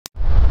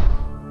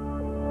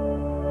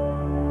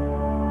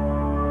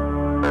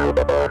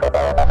السلام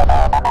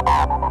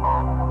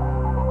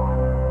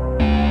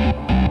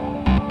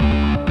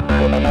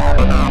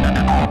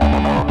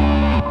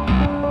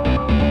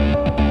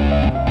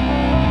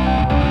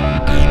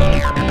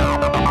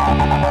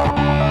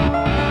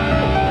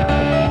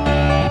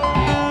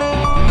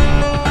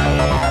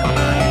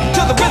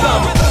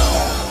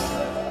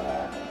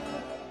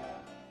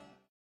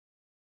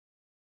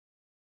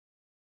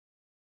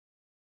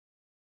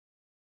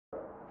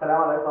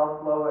عليكم ورحمة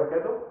الله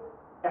وبركاته.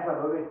 احنا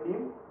برمجة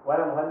ستيم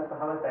وانا مهندس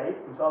محمد سعيد.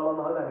 ان شاء الله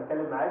النهارده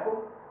هنتكلم معاكم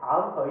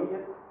عن طريقة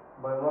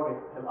برمجة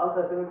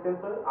الالتراسونيك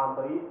سنسور عن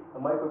طريق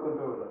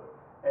الميكروكنترولر.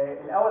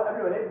 الاول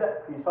قبل ما نبدا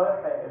في شرح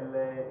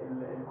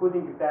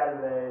الكودينج بتاع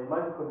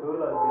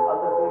الميكروكنترولر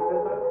بالالتراسونيك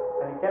سنسور،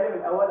 هنتكلم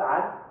الاول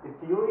عن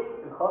الثيوري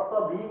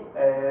الخاصة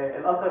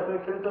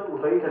بالالتراسونيك سنسور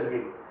وطريقة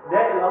تشغيله.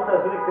 ده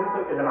الالتراسونيك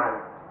سنسور اللي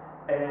معانا.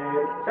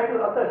 شكل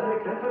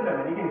الالتراسونيك سنسور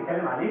لما نيجي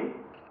نتكلم عليه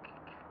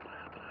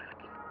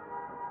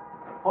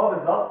هو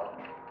بالظبط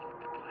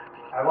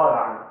عبارة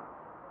عن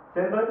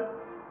سنسور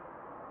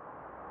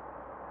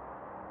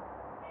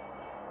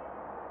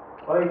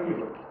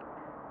وريسيفر.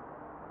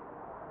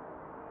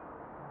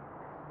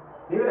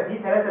 بيبقى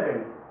فيه 3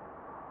 بنز،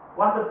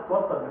 واحدة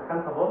بتتوصل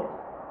ب5 فولت،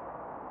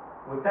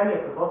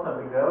 والثانية بتتوصل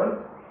بالجراوند،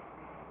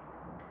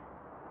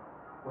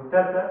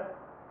 والثالثة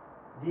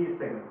دي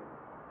السيجنال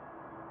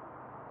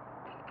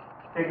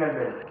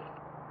بنز.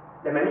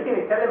 لما نيجي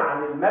نتكلم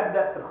عن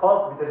المبدأ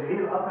الخاص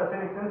بتشغيل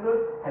الالتراسونيك سنسور،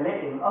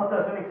 هنلاقي ان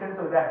الالتراسونيك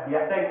سنسور ده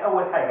بيحتاج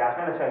اول حاجة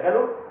عشان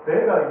اشغله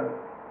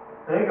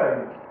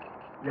تريجرنج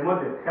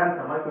لمدة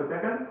 5 مايكرو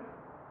سكند،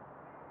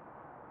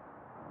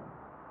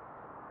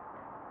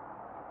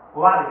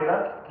 وبعد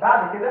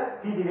كده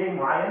في ديلي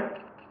معين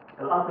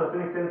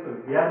الالتراسونيك سنسور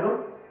بياخده.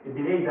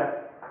 الديلي ده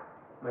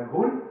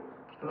مجهول.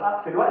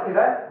 في الوقت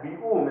ده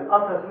بيقوم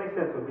الالتراسونيك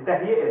سنسور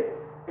بتهيئة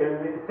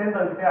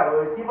السنسور بتاعه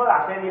والريسيفر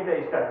عشان يبدأ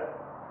يشتغل.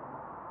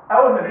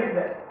 اول ما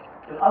بيبدا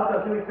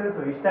الالتراسونيك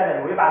سنسور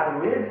يشتغل ويبعت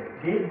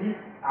الويف، بيدي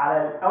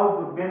على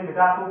الاوتبوت بين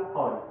بتاعته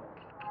هاي،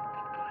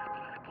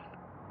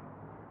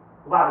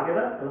 وبعد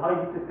كده الهاي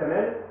دي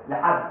بتستمر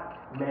لحد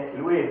ما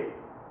الويف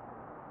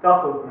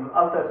تاخد من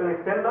الالتراسونيك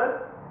سنسور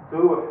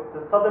تروح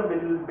تصطدم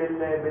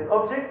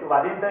بالاوبجكت،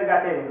 وبعدين ترجع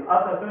تاني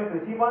للالتراسونيك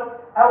ريسيفر.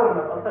 اول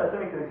ما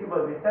الالتراسونيك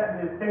ريسيفر بيستقبل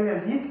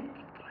السيجنال دي،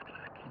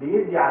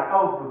 بيدي على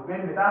الاوتبوت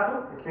بين بتاعته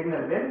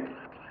السيجنال بين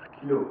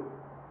لو.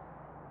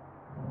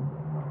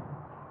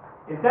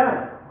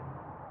 الزمن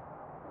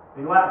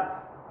من وقت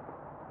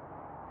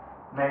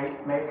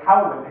ما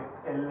يتحول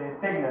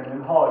السيجنال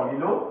من هاي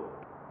للو،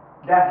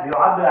 ده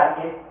بيعبر عن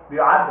ايه؟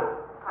 بيعبر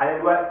عن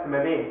الوقت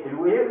ما بين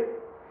الويف،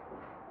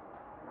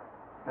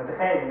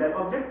 نتخيل ده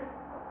الاوبجكت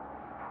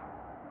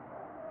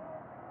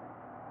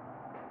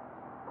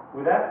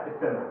وده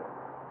السيجنال.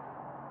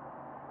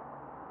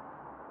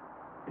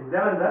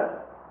 الزمن ده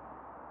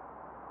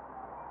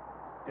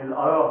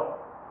الاراء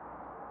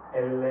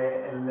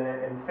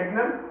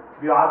السيجنال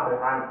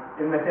بيعبر عن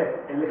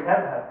المسافة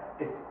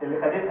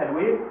اللي خدتها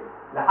الويف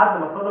لحد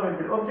ما اصطدمت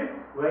بالاوبجكت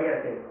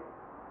ورجع تاني.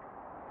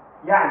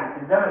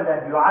 يعني الزمن ده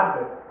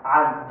بيعبر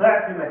عن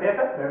ضعف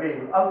المسافة ما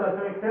بين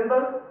الالتراسونيك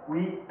سنسور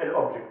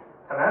والاوبجكت.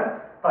 تمام؟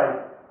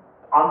 طيب،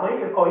 عن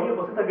طريق القوانين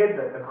البسيطة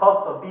جدا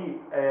الخاصة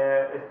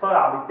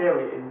بالسرعة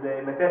بتساوي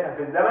المسافة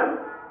في الزمن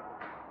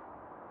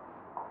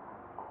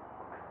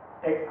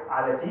x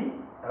على t.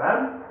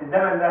 تمام؟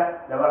 الزمن ده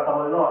لو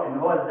اعتبرناه ان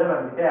هو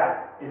الزمن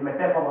بتاع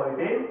المسافة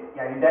مرتين،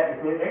 يعني ده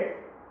 2x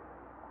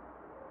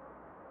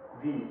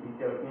v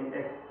بيساوي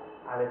 2x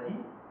على t.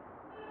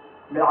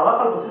 من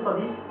العلاقة البسيطة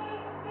دي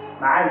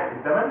معانا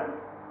الزمن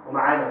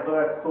ومعانا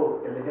سرعة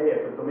الصوت اللي هي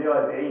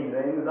 340،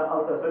 لان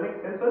ده التراسونيك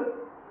سنسور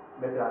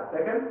متر على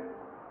السكند.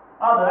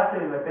 اقدر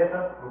احسب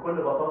المسافة بكل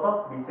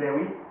بساطة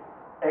بيساوي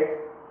x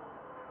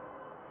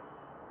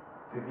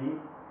في v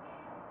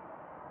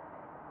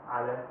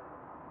على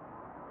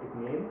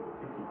 2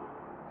 في t.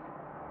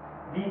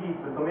 دي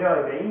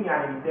 340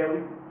 يعني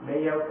بيساوي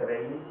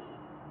 170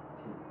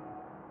 t.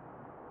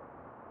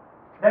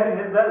 ده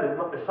بالنسبة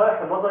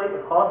للشرح النظري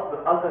الخاص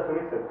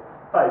بالالتراسونيك سنسور.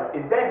 طيب،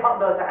 ازاي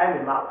هقدر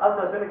اتعامل مع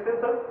الالتراسونيك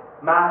سنسور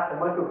مع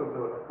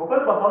الميكروكنترولر؟ بكل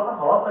بساطة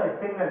هوصل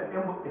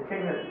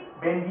السيجنال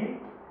بين دي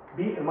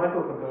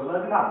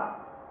بالميكروكنترولر بتاعنا.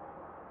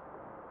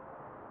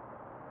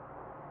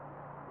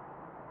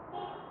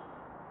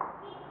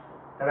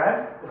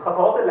 تمام؟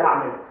 الخطوات اللي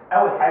هعملها،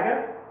 اول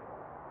حاجة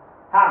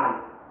هعمل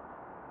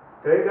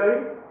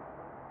تريجرنج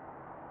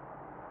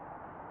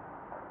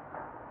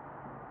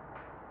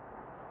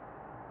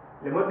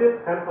لمدة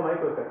 5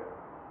 مايكرو سكند.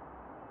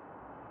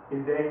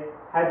 ازاي؟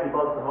 هدي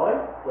بالس هاي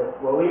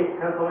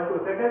وويت 5 مايكرو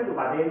سكند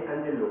وبعدين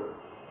انزل لو.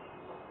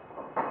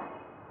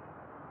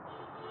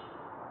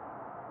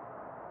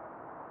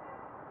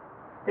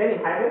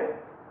 تاني حاجة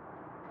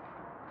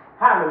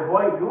هعمل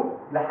وايل لوب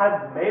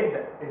لحد ما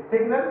يبدأ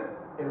السيجنال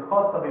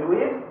الخاصة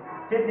بالويف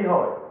تدي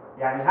هاي.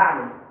 يعني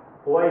هعمل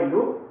وايل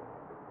لوب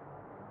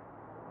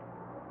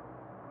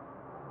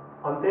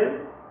until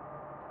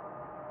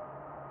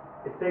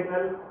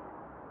السيجنال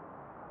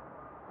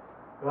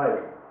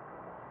رايز.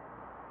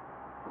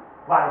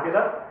 وبعد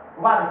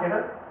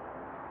كده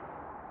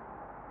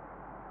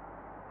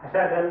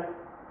هشغل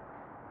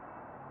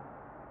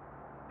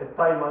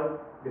التايمر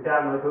بتاع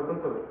المايكرو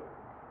كنترولر.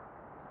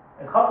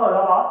 الخطوه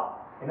الرابعه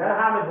ان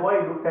انا هعمل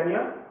وايل لوب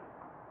ثانيه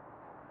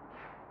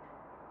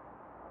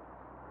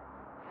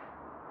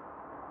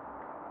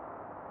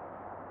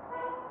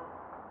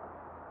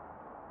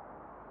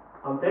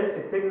until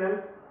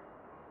السيجنال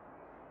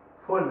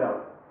فول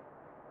داون.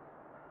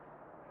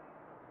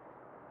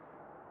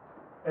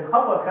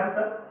 الخطوه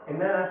الخامسه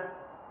ان انا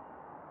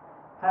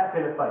هقفل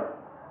التايمر.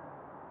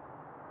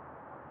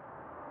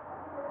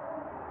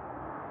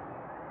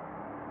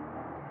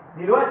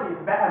 دلوقتي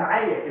بقى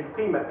معايا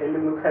القيمه اللي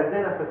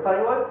متخزنه في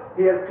التايمر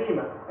هي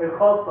القيمه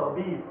الخاصه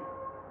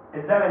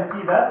بالزمن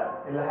تي ده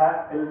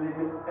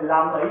اللي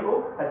عن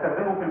طريقه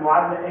هستخدمه في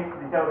المعادله اكس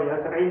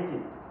بيساوي 70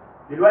 تي.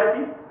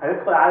 دلوقتي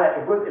هندخل على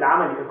الجزء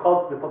العملي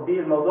الخاص بتطبيق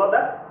الموضوع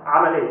ده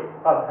عمليا.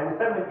 طب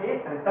هنستخدم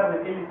ايه؟ هنستخدم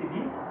ال سي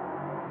دي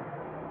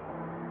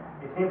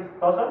 2 في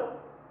 16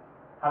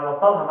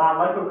 هنوصلها مع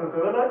المايكرو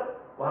كنترولر،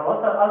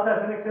 وهنوصل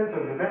التراسونيك سنسور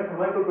بين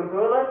المايكرو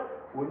كنترولر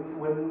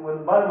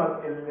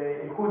ونبرمج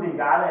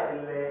الكودنج على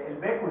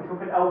الباك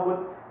ونشوف الاوتبوت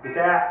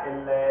بتاع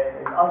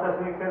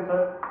الالتراسونيك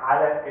سنسور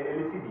على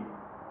ال سي دي.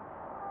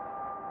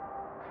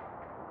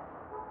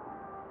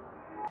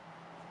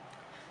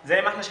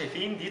 زي ما احنا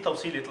شايفين دي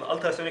توصيله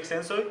الالتراسونيك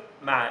سنسور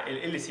مع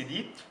ال سي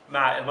دي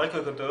مع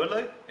المايكرو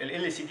كنترولر.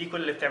 ال سي دي كل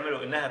اللي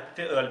بتعمله انها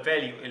بتقرا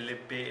الفاليو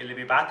اللي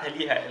بيبعتها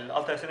ليها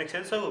الالتراسونيك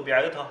سنسور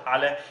وبيعرضها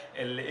على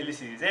ال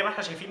سي دي. زي ما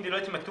احنا شايفين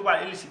دلوقتي مكتوب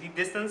على ال سي دي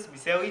ديستانس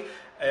بيساوي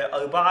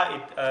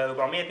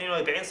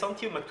 442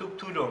 سم ومكتوب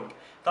تو لونج.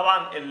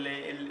 طبعا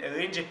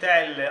الرينج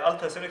بتاع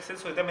الالتراسونيك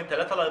سنسور ده من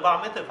 3 ل 4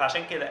 متر،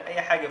 فعشان كده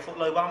اي حاجه فوق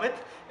ال 4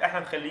 متر احنا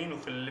مخلينه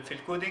في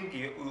الكودنج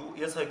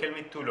يظهر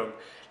كلمه تو لونج.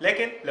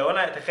 لكن لو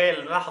انا اتخيل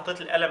ان انا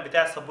حطيت القلم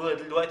بتاع السبوره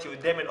دلوقتي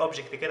قدام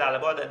الاوبجكت كده على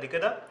بعد قد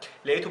كده،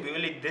 لقيته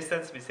بيقول لي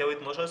الديستانس بيساوي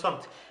 12 سم.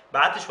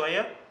 بعدت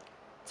شويه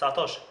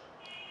 19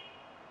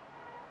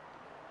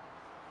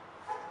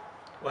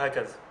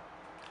 وهكذا،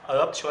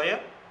 قربت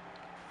شويه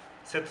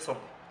 6 سم.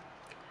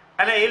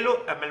 انا قايل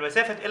له اما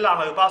المسافه تقل عن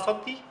 4 سم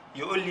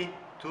يقول لي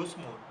تو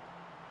سمول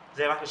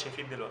زي ما احنا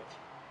شايفين دلوقتي.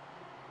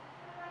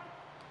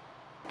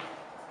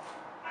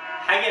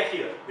 حاجه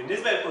اخيره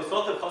بالنسبه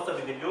للكورسات الخاصه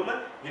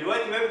بالدبلومه،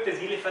 دلوقتي باب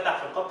التسجيل اتفتح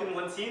في نقابه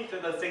المهندسين،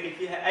 تقدر تسجل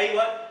فيها اي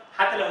وقت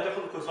حتى لو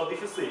هتاخد الكورسات دي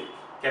في الصيف.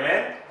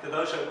 كمان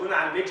تقدروا تشاركونا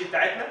على البيج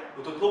بتاعتنا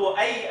وتطلبوا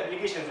اي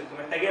ابلكيشنز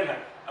انتم محتاجينها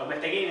او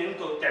محتاجين ان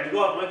انتم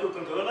تعملوها بمايكرو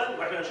كنترولر،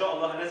 واحنا ان شاء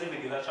الله هننزل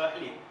فيديوهات شرح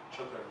ليها.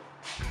 شكرا.